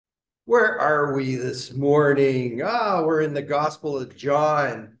Where are we this morning? We're in the Gospel of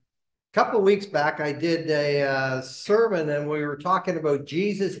John. A couple of weeks back, I did a sermon and we were talking about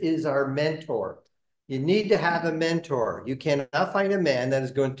Jesus is our mentor. You need to have a mentor. You cannot find a man that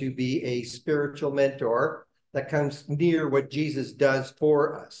is going to be a spiritual mentor that comes near what Jesus does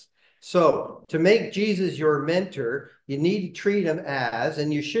for us. So, to make Jesus your mentor, you need to treat him as,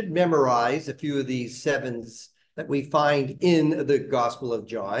 and you should memorize a few of these sevens that we find in the Gospel of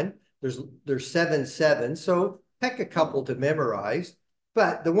John. There's 7 7, so pick a couple to memorize.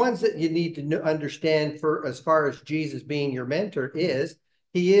 But the ones that you need to understand for as far as Jesus being your mentor is,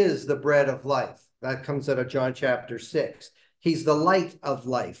 he is the bread of life. That comes out of John chapter 6. He's the light of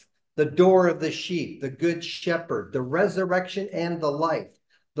life, the door of the sheep, the good shepherd, the resurrection and the life,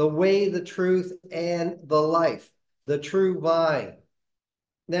 the way, the truth, and the life, the true vine.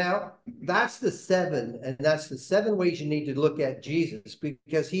 Now, that's the 7, and that's the 7 ways you need to look at Jesus,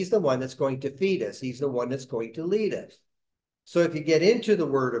 because he's the one that's going to feed us. He's the one that's going to lead us. So if you get into the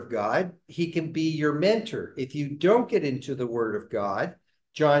Word of God, he can be your mentor. If you don't get into the Word of God,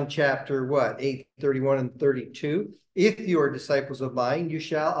 John chapter 8, 31 and 32, if you are disciples of mine, you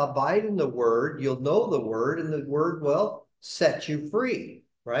shall abide in the Word, you'll know the Word, and the Word will set you free,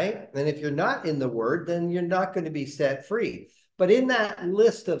 right? And if you're not in the Word, then you're not going to be set free. But in that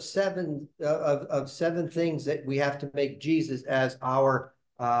list of 7 things that we have to make Jesus as our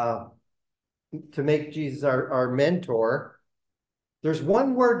mentor, there's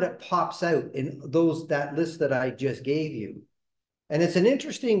one word that pops out in that list that I just gave you. And it's an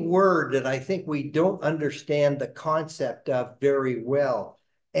interesting word that I think we don't understand the concept of very well.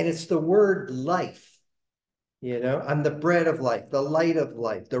 And it's the word life. I'm the bread of life, the light of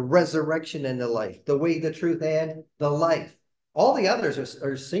life, the resurrection and the life, the way, the truth, and the life. All the others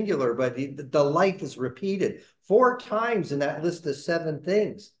are singular, but the life is repeated 4 times in that list of 7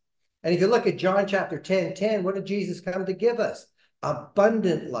 things. And if you look at John chapter 10:10, what did Jesus come to give us?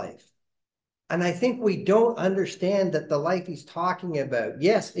 Abundant life. And I think we don't understand that the life he's talking about,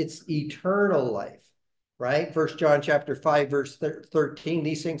 yes, it's eternal life, right? 1 John chapter 5, verse 13,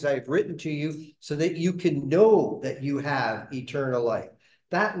 these things I've written to you so that you can know that you have eternal life.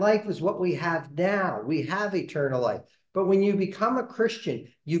 That life is what we have now. We have eternal life. But when you become a Christian,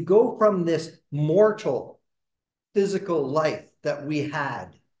 you go from this mortal physical life that we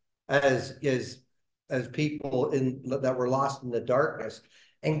had as people that were lost in the darkness.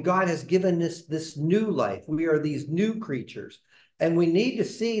 And God has given us this new life. We are these new creatures. And we need to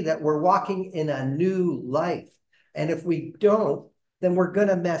see that we're walking in a new life. And if we don't, then we're going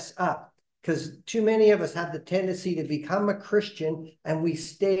to mess up. Because too many of us have the tendency to become a Christian and we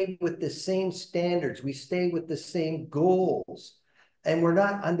stay with the same standards. We stay with the same goals. And we're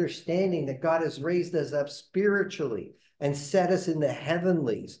not understanding that God has raised us up spiritually and set us in the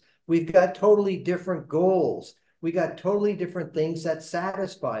heavenlies. We've got totally different goals. We got totally different things that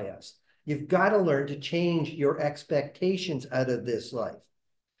satisfy us. You've got to learn to change your expectations out of this life.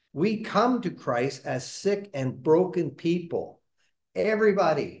 We come to Christ as sick and broken people.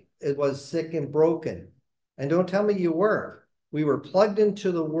 Everybody was sick and broken. And don't tell me you weren't. We were plugged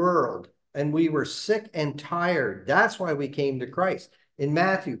into the world and we were sick and tired. That's why we came to Christ. In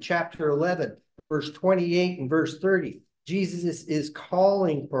Matthew chapter 11, verse 28 and verse 30, Jesus is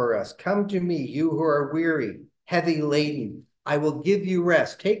calling for us. Come to me, you who are weary, heavy laden. I will give you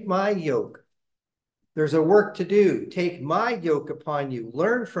rest. Take my yoke. There's a work to do. Take my yoke upon you.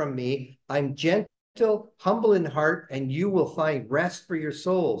 Learn from me. I'm gentle, humble in heart, and you will find rest for your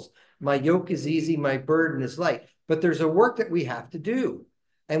souls. My yoke is easy, my burden is light. But there's a work that we have to do.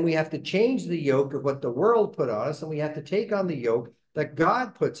 And we have to change the yoke of what the world put on us, and we have to take on the yoke that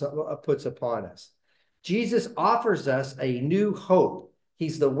God puts upon us. Jesus offers us a new hope.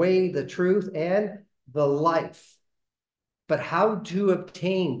 He's the way, the truth, and the life. But how to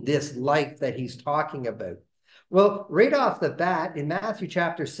obtain this life that he's talking about? Well, right off the bat, in Matthew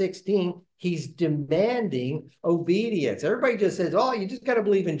chapter 16, he's demanding obedience. Everybody just says, oh, you just got to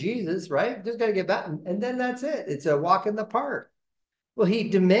believe in Jesus, right? Just got to get back. And then that's it. It's a walk in the park. Well, he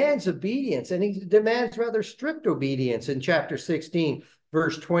demands obedience, and he demands rather strict obedience in chapter 16,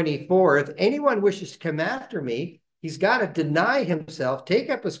 verse 24. If anyone wishes to come after me, he's got to deny himself, take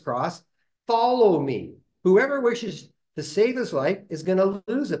up his cross, follow me. Whoever wishes to save his life is going to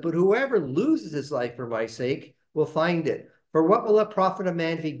lose it, but whoever loses his life for my sake will find it. For what will it profit a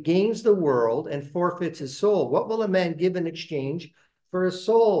man if he gains the world and forfeits his soul? What will a man give in exchange for his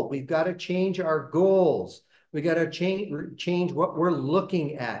soul? We've got to change our goals. We got to change what we're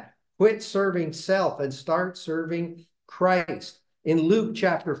looking at. Quit serving self and start serving Christ. In Luke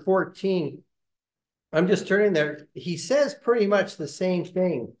chapter 14, I'm just turning there. He says pretty much the same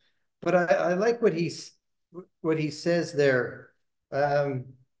thing. But I like what he says there.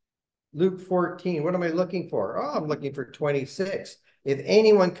 Luke 14, what am I looking for? Oh, I'm looking for 26. If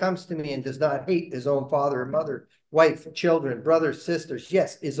anyone comes to me and does not hate his own father and mother, wife, children, brothers, sisters,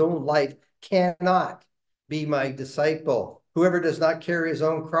 yes, his own life, cannot be my disciple. Whoever does not carry his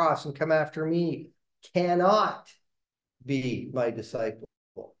own cross and come after me cannot be my disciple,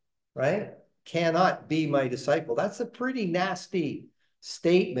 right? Cannot be my disciple. That's a pretty nasty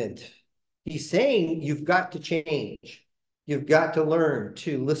statement. He's saying you've got to change. You've got to learn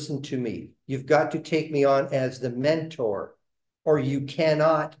to listen to me. You've got to take me on as the mentor, or you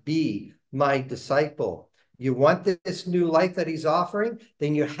cannot be my disciple. You want this new life that he's offering,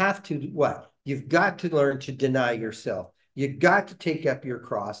 then you have to what? You've got to learn to deny yourself. You've got to take up your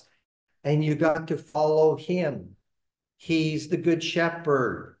cross, and you got to follow him. He's the good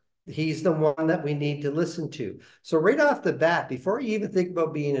shepherd. He's the one that we need to listen to. So right off the bat, before you even think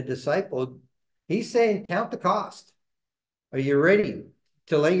about being a disciple, he's saying, count the cost. Are you ready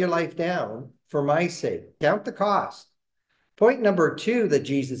to lay your life down for my sake? Count the cost. Point number 2 that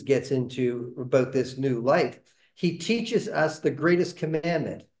Jesus gets into about this new life, he teaches us the greatest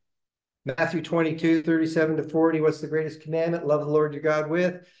commandment. Matthew 22, 37 to 40, what's the greatest commandment? Love the Lord your God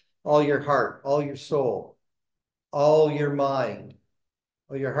with all your heart, all your soul, all your mind.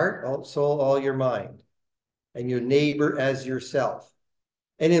 All your heart, all soul, all your mind. And your neighbor as yourself.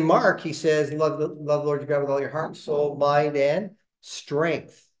 And in Mark, he says, love the Lord your God with all your heart, soul, mind, and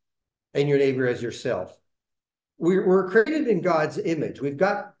strength. And your neighbor as yourself. We're created in God's image. We've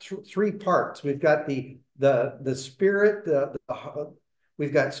got 3 parts. We've got the spirit,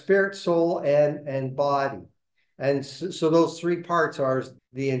 we've got spirit, soul, and body. And so those 3 parts are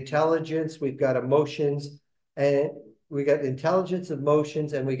the intelligence, we've got emotions, and we got intelligence,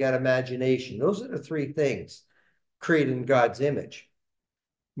 emotions, and we got imagination. Those are the 3 things created in God's image.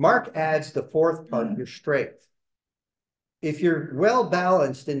 Mark adds the 4th part, your strength. If you're well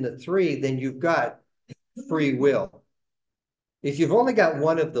balanced in the 3, then you've got free will. If you've only got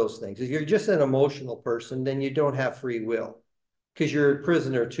one of those things, if you're just an emotional person, then you don't have free will because you're a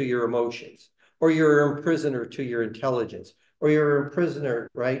prisoner to your emotions, or you're a prisoner to your intelligence, or you're a prisoner,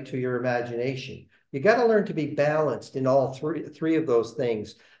 right, to your imagination. You got to learn to be balanced in all three of those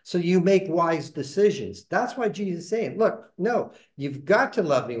things so you make wise decisions. That's why Jesus is saying, look, no, you've got to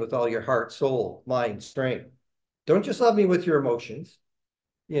love me with all your heart, soul, mind, strength. Don't just love me with your emotions.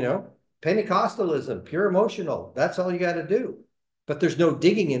 You know, Pentecostalism, pure emotional. That's all you got to do. But there's no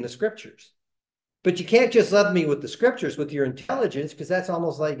digging in the scriptures. But you can't just love me with the scriptures, with your intelligence, because that's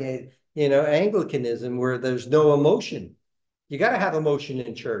almost like Anglicanism where there's no emotion. You got to have emotion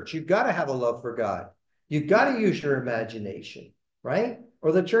in church. You've got to have a love for God. You've got to use your imagination, right?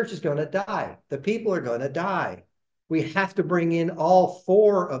 Or the church is going to die. The people are going to die. We have to bring in all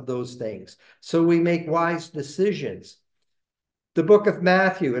 4 of those things so we make wise decisions. The book of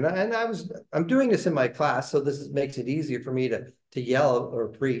Matthew, and I'm doing this in my class, so this makes it easier for me to yell or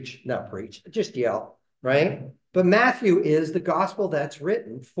preach, not preach, just yell, right? But Matthew is the gospel that's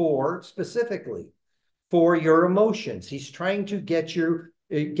written specifically for your emotions. He's trying to get your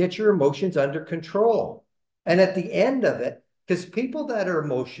emotions under control. And at the end of it, because people that are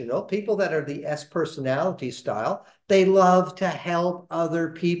emotional, people that are the S personality style, they love to help other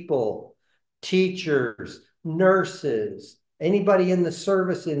people, teachers, nurses, anybody in the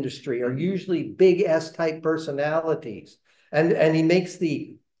service industry are usually big S type personalities. And he makes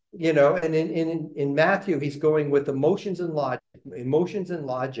and in Matthew, he's going with emotions and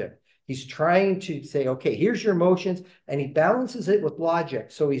logic. He's trying to say, okay, here's your emotions, and he balances it with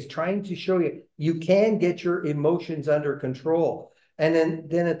logic. So he's trying to show you can get your emotions under control. And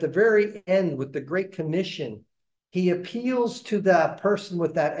then at the very end, with the Great Commission, he appeals to the person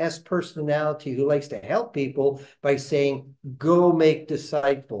with that S personality who likes to help people by saying, go make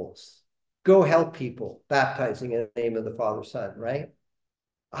disciples. Go help people, baptizing in the name of the Father, Son, right?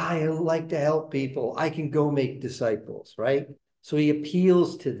 I like to help people. I can go make disciples, right? So he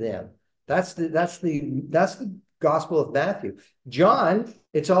appeals to them. That's the Gospel of Matthew. John,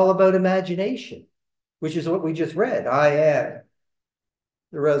 it's all about imagination, which is what we just read. I am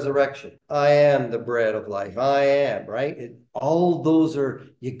the resurrection. I am the bread of life. I am, right? All those are,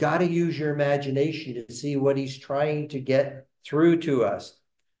 you got to use your imagination to see what he's trying to get through to us.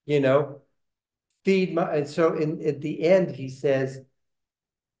 And so at the end, he says,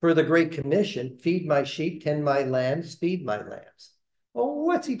 for the Great Commission, feed my sheep, tend my lambs, feed my lambs. Well,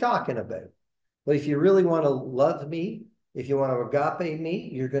 what's he talking about? Well, if you really want to love me, if you want to agape me,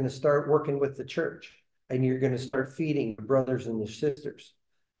 you're going to start working with the church and you're going to start feeding your brothers and your sisters.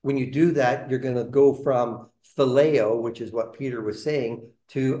 When you do that, you're going to go from phileo, which is what Peter was saying,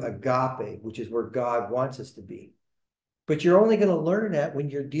 to agape, which is where God wants us to be. But you're only going to learn that when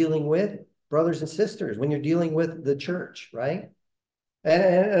you're dealing with brothers and sisters, when you're dealing with the church, right?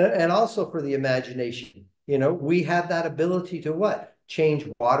 And also for the imagination, you know, we have that ability to what? Change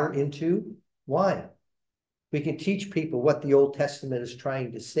water into wine. We can teach people what the Old Testament is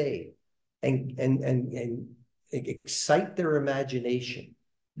trying to say and excite their imagination.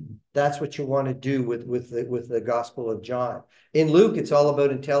 That's what you want to do with the Gospel of John. In Luke, it's all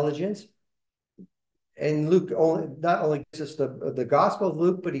about intelligence. And Luke not only gives us the Gospel of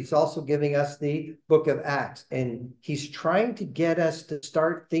Luke, but he's also giving us the book of Acts. And he's trying to get us to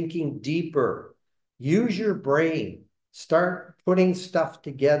start thinking deeper. Use your brain. Start putting stuff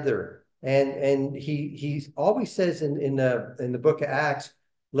together. And he always says in the book of Acts,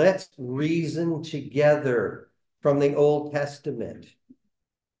 let's reason together from the Old Testament.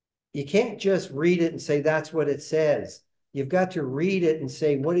 You can't just read it and say that's what it says. You've got to read it and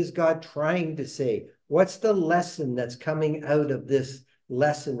say, what is God trying to say? What's the lesson that's coming out of this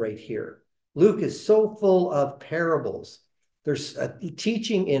lesson right here? Luke is so full of parables. There's a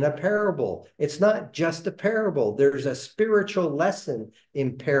teaching in a parable. It's not just a parable. There's a spiritual lesson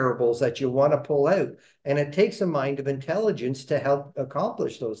in parables that you want to pull out. And it takes a mind of intelligence to help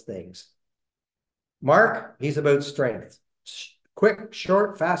accomplish those things. Mark, he's about strength. Quick,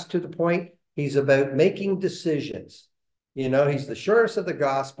 short, fast, to the point. He's about making decisions. You know, he's the shortest of the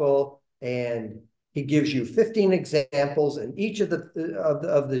gospel, and he gives you 15 examples in each of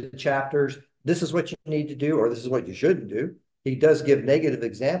the chapters. This is what you need to do, or this is what you shouldn't do. He does give negative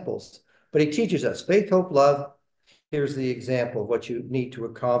examples, but he teaches us faith, hope, love. Here's the example of what you need to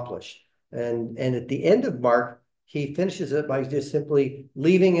accomplish. And at the end of Mark, he finishes it by just simply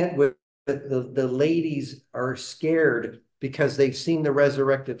leaving it with the ladies are scared because they've seen the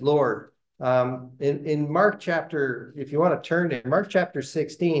resurrected Lord. In Mark chapter, if you want to turn to Mark chapter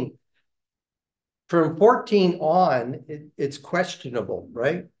 16, from 14 on, it's questionable,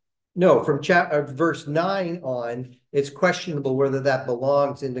 right? No, from verse 9 on, it's questionable whether that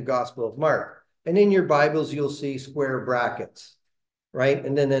belongs in the Gospel of Mark. And in your Bibles, you'll see square brackets, right?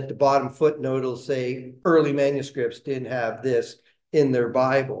 And then at the bottom footnote, it'll say early manuscripts didn't have this in their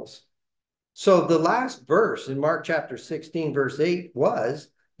Bibles. So the last verse in Mark chapter 16, verse 8 was,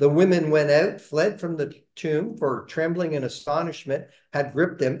 the women went out, fled from the tomb, for trembling and astonishment had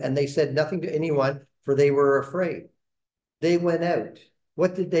gripped them, and they said nothing to anyone, for they were afraid. They went out.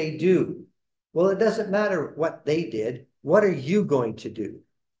 What did they do? Well, it doesn't matter what they did. What are you going to do?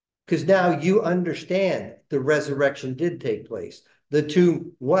 Because now you understand the resurrection did take place. The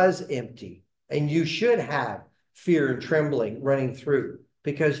tomb was empty, and you should have fear and trembling running through,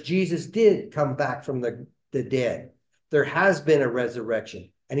 because Jesus did come back from the dead. There has been a resurrection.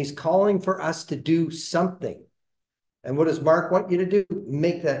 And he's calling for us to do something. And what does Mark want you to do?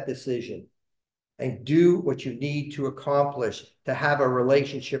 Make that decision and do what you need to accomplish to have a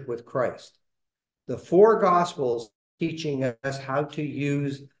relationship with Christ. The four Gospels teaching us how to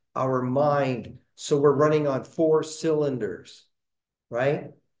use our mind. So we're running on 4 cylinders,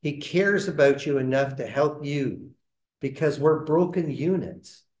 right? He cares about you enough to help you because we're broken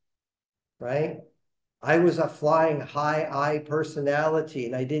units, right? I was a flying high I personality,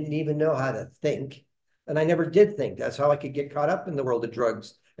 and I didn't even know how to think. And I never did think. That's how I could get caught up in the world of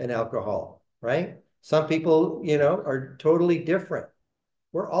drugs and alcohol, right? Some people, you know, are totally different.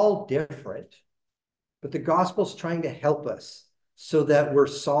 We're all different. But the gospel's trying to help us so that we're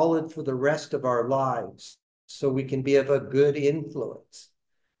solid for the rest of our lives, so we can be of a good influence,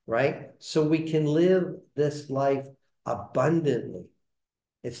 right? So we can live this life abundantly.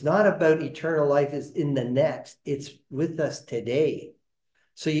 It's not about eternal life is in the next. It's with us today.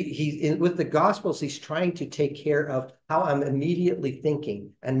 So with the Gospels, he's trying to take care of how I'm immediately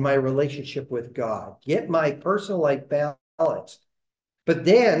thinking and my relationship with God. Get my personal life balanced. But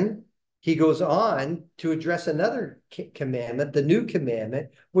then he goes on to address another commandment, the new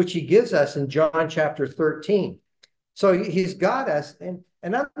commandment, which he gives us in John chapter 13. So he's got us, and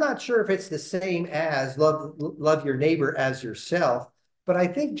I'm not sure if it's the same as love your neighbor as yourself. But I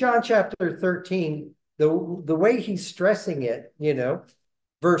think John chapter 13, the way he's stressing it, you know,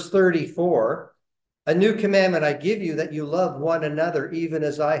 verse 34, a new commandment I give you, that you love one another, even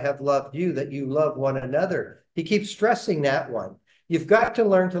as I have loved you, that you love one another. He keeps stressing that one. You've got to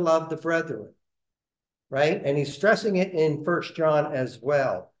learn to love the brethren, right? And he's stressing it in 1 John as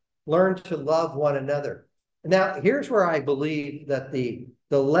well. Learn to love one another. Now, here's where I believe that the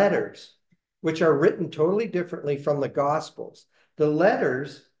letters, which are written totally differently from the Gospels, the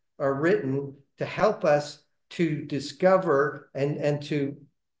letters are written to help us to discover and to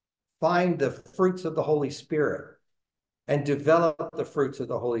find the fruits of the Holy Spirit. and develop the fruits of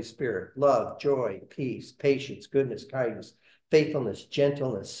the Holy Spirit: love, joy, peace, patience, goodness, kindness, faithfulness,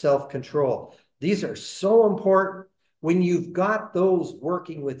 gentleness, self-control. These are so important. When you've got those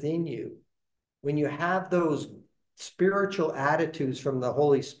working within you, when you have those spiritual attitudes from the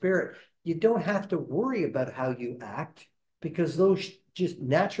Holy Spirit, you don't have to worry about how you act, because those just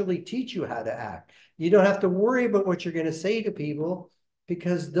naturally teach you how to act. You don't have to worry about what you're going to say to people,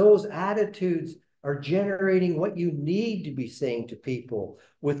 because those attitudes are generating what you need to be saying to people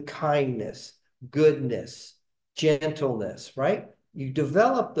with kindness, goodness, gentleness, right? You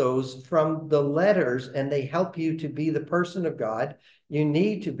develop those from the letters, and they help you to be the person of God you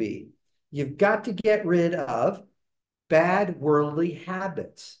need to be. You've got to get rid of bad worldly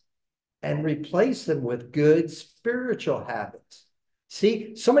habits and replace them with good spiritual habits.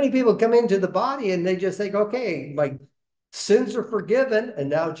 See, so many people come into the body and they just think, okay, my sins are forgiven, and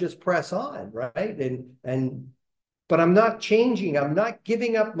now just press on, right? But I'm not changing. I'm not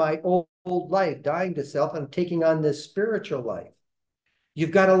giving up my old life, dying to self. I'm taking on this spiritual life.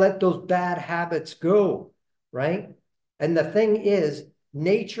 You've got to let those bad habits go, right? And the thing is,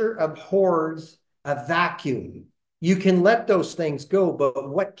 nature abhors a vacuum. You can let those things go, but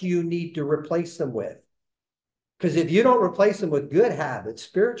what do you need to replace them with? Because if you don't replace them with good habits,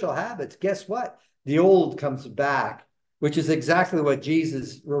 spiritual habits, guess what? The old comes back, which is exactly what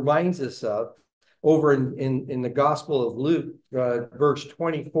Jesus reminds us of over in the Gospel of Luke, verse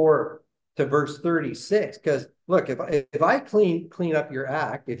 24 to verse 36. Because look, if I clean up your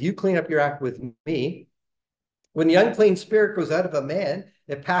act, if you clean up your act with me, when the unclean spirit goes out of a man,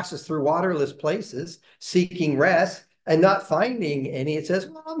 it passes through waterless places, seeking rest and not finding any. It says,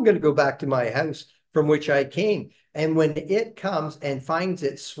 well, I'm going to go back to my house from which I came. And when it comes and finds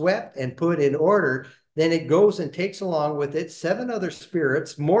it swept and put in order, then it goes and takes along with it 7 other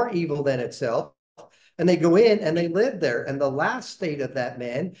spirits more evil than itself. And they go in and they live there. And the last state of that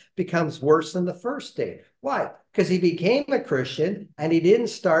man becomes worse than the first state. Why? Because he became a Christian and he didn't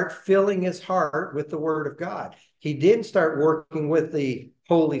start filling his heart with the word of God. He didn't start working with the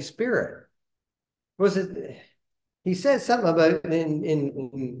Holy Spirit. Was it? He says something about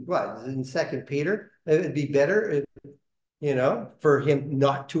in what, in 2 Peter, it'd be better, for him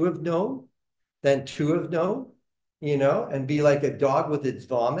not to have known than to have known, and be like a dog with its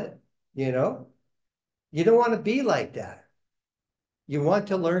vomit, you know. You don't want to be like that. You want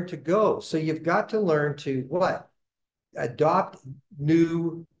to learn to go. So you've got to learn to what? Adopt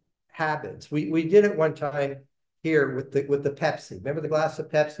new habits. We did it one time here with the Pepsi. Remember the glass of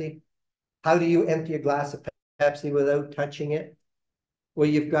Pepsi? How do you empty a glass of Pepsi without touching it? Well,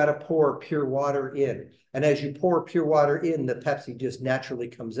 you've got to pour pure water in. And as you pour pure water in, the Pepsi just naturally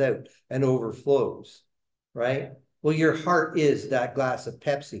comes out and overflows, right? Well, your heart is that glass of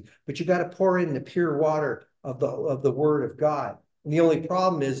Pepsi, but you got to pour in the pure water of the word of God. And the only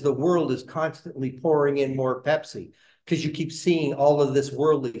problem is the world is constantly pouring in more Pepsi because you keep seeing all of this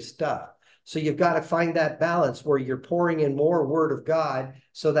worldly stuff. So you've got to find that balance where you're pouring in more word of God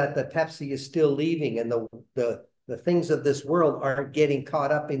so that the Pepsi is still leaving and the things of this world aren't getting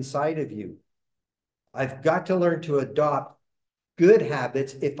caught up inside of you. I've got to learn to adopt good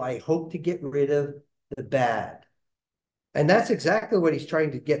habits if I hope to get rid of the bad. And that's exactly what he's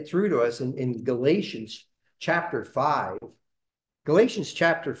trying to get through to us in Galatians chapter 5. Galatians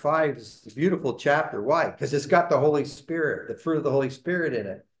chapter 5 is a beautiful chapter. Why? Because it's got the Holy Spirit, the fruit of the Holy Spirit in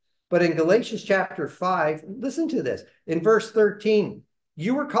it. But in Galatians chapter 5, listen to this. In verse 13,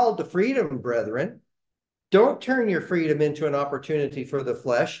 you were called to freedom, brethren. Don't turn your freedom into an opportunity for the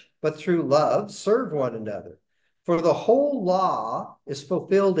flesh, but through love, serve one another. For the whole law is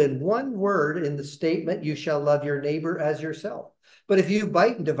fulfilled in one word in the statement, you shall love your neighbor as yourself. But if you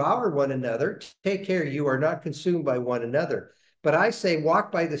bite and devour one another, take care you are not consumed by one another. But I say,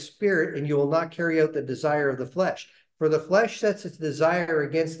 walk by the Spirit, and you will not carry out the desire of the flesh. For the flesh sets its desire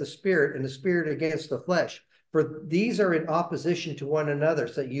against the Spirit, and the Spirit against the flesh. For these are in opposition to one another,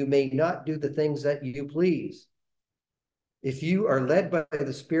 so that you may not do the things that you please. If you are led by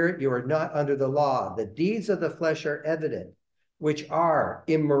the Spirit, you are not under the law. The deeds of the flesh are evident, which are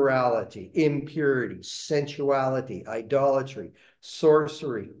immorality, impurity, sensuality, idolatry,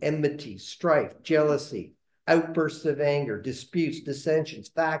 sorcery, enmity, strife, jealousy, outbursts of anger, disputes, dissensions,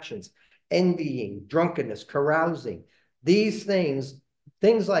 factions, envying, drunkenness, carousing. These things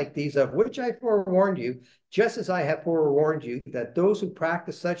like these, of which I forewarned you, just as I have forewarned you, that those who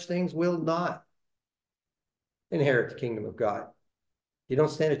practice such things will not inherit the kingdom of God. You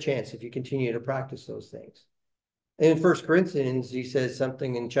don't stand a chance if you continue to practice those things. And in 1 Corinthians, he says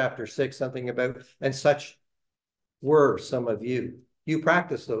something in chapter 6, something about, and such were some of you. You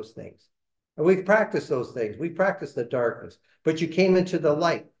practice those things. And we've practiced those things. We practiced the darkness, but you came into the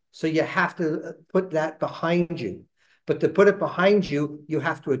light. So you have to put that behind you. But to put it behind you, you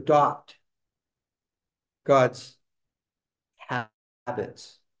have to adopt God's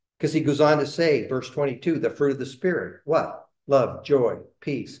habits. Because he goes on to say, verse 22, the fruit of the Spirit, what? Love, joy,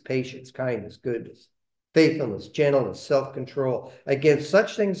 peace, patience, kindness, goodness, faithfulness, gentleness, self-control. Against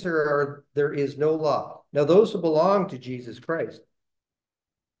such things there is no law. Now, those who belong to Jesus Christ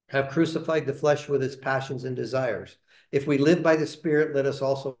have crucified the flesh with its passions and desires. If we live by the Spirit, let us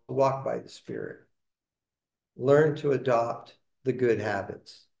also walk by the Spirit. Learn to adopt the good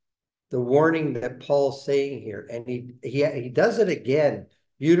habits. The warning that Paul's saying here, and he does it again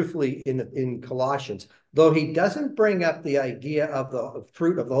beautifully in Colossians, though he doesn't bring up the idea of the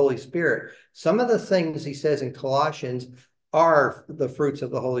fruit of the Holy Spirit. Some of the things he says in Colossians are the fruits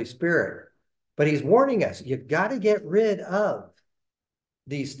of the Holy Spirit. But he's warning us, you've got to get rid of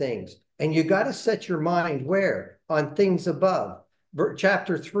these things. And you got to set your mind where? On things above.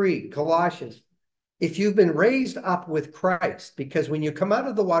 Chapter 3, Colossians. If you've been raised up with Christ, because when you come out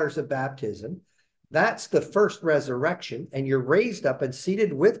of the waters of baptism, that's the first resurrection, and you're raised up and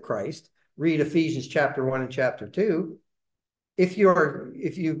seated with Christ. Read Ephesians chapter 1 and chapter 2. If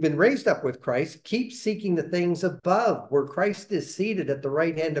you've been raised up with Christ, keep seeking the things above, where Christ is seated at the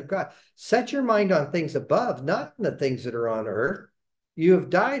right hand of God. Set your mind on things above, not on the things that are on earth. You have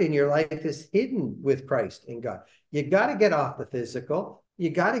died and your life is hidden with Christ in God. You got to get off the physical. You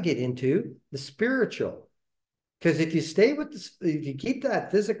got to get into the spiritual. Because if you stay with if you keep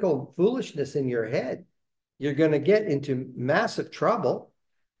that physical foolishness in your head, you're going to get into massive trouble.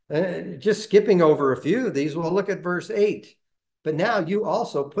 Just skipping over a few of these, we'll look at verse 8. But now you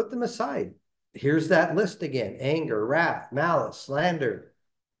also put them aside. Here's that list again: anger, wrath, malice, slander,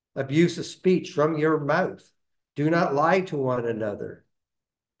 abuse of speech from your mouth. Do not lie to one another.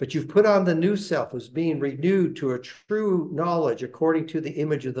 But you've put on the new self, who's being renewed to a true knowledge according to the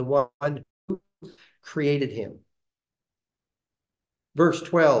image of the one who created him. Verse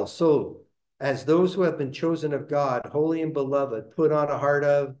 12, so as those who have been chosen of God, holy and beloved, put on a heart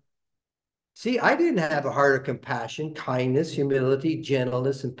of... See, I didn't have a heart of compassion, kindness, humility,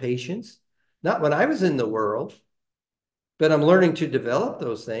 gentleness, and patience. Not when I was in the world. But I'm learning to develop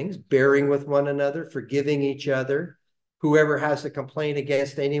those things, bearing with one another, forgiving each other. Whoever has a complaint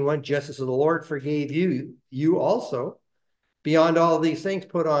against anyone, just as the Lord forgave you, you also. Beyond all these things,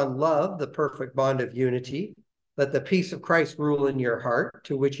 put on love, the perfect bond of unity. Let the peace of Christ rule in your heart,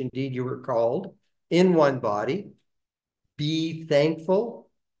 to which indeed you were called, in one body. Be thankful.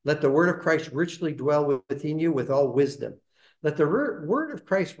 Let the word of Christ richly dwell within you with all wisdom. Let the word of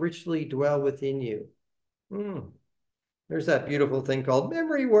Christ richly dwell within you. There's that beautiful thing called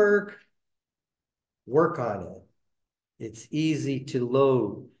memory work. Work on it. It's easy to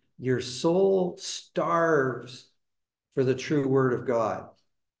load. Your soul starves for the true word of God.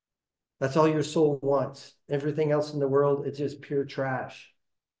 That's all your soul wants. Everything else in the world, it's just pure trash.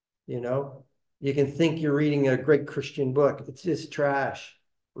 You know, you can think you're reading a great Christian book. It's just trash.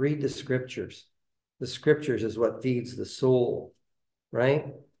 Read the scriptures. The scriptures is what feeds the soul, right?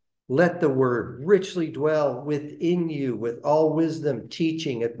 Let the word richly dwell within you with all wisdom,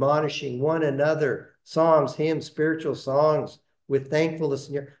 teaching, admonishing one another, psalms, hymns, spiritual songs, with thankfulness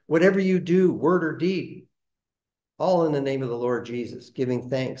in your... Whatever you do, word or deed, all in the name of the Lord Jesus, giving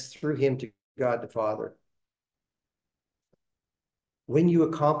thanks through him to God the Father. When you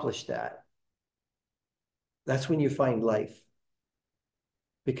accomplish that, that's when you find life.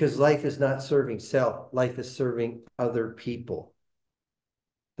 Because life is not serving self, life is serving other people.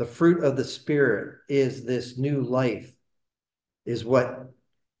 The fruit of the Spirit is this new life, is what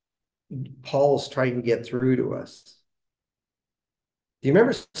Paul's trying to get through to us. Do you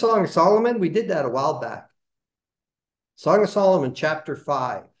remember Song of Solomon? We did that a while back. Song of Solomon, chapter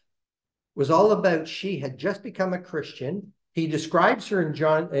 5, was all about she had just become a Christian. He describes her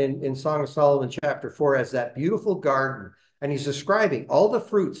in Song of Solomon, chapter 4, as that beautiful garden. And he's describing all the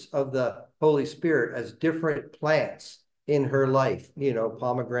fruits of the Holy Spirit as different plants in her life, you know,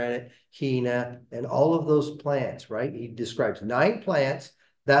 pomegranate, henna, and all of those plants, right? He describes 9 plants.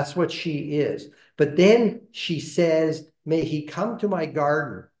 That's what she is. But then she says, may he come to my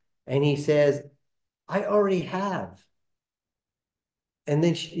garden. And he says, I already have. And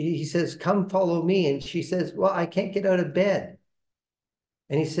then he says, come follow me. And she says, well, I can't get out of bed.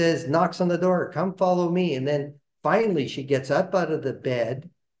 And he says, knocks on the door, come follow me. And then finally she gets up out of the bed.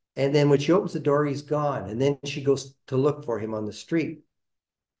 And then when she opens the door, he's gone. And then she goes to look for him on the street.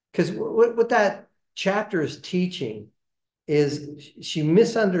 Because what that chapter is teaching is she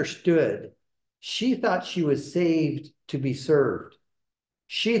misunderstood. She thought she was saved to be served.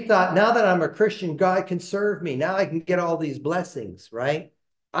 She thought, now that I'm a Christian, God can serve me. Now I can get all these blessings, right?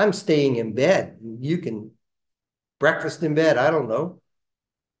 I'm staying in bed. You can breakfast in bed. I don't know.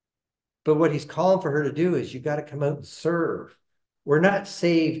 But what he's calling for her to do is you got to come out and serve. We're not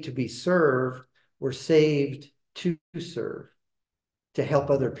saved to be served. We're saved to serve, to help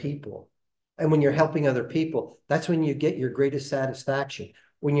other people. And when you're helping other people, that's when you get your greatest satisfaction.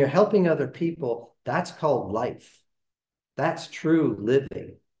 When you're helping other people, that's called life. That's true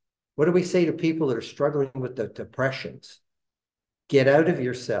living. What do we say to people that are struggling with the depressions? Get out of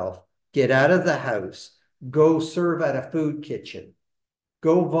yourself, get out of the house, go serve at a food kitchen,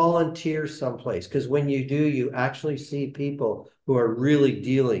 go volunteer someplace. Because when you do, you actually see people who are really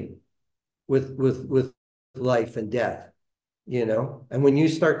dealing with life and death, you know? And when you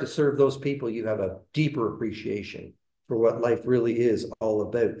start to serve those people, you have a deeper appreciation for what life really is all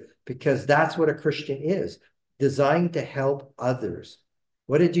about, because that's what a Christian is, designed to help others.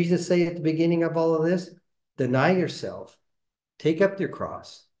 What did Jesus say at the beginning of all of this? Deny yourself, take up your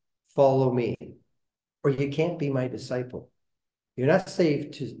cross, follow me, or you can't be my disciple. You're not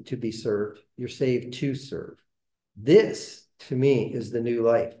saved to be served. You're saved to serve. This, to me, is the new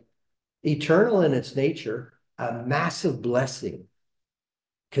life. Eternal in its nature, a massive blessing,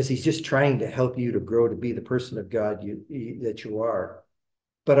 because he's just trying to help you to grow to be the person of God that you are.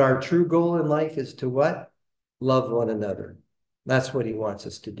 But our true goal in life is to what? Love one another. That's what he wants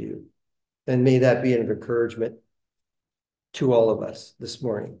us to do. And may that be an encouragement to all of us this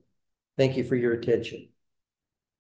morning. Thank you for your attention.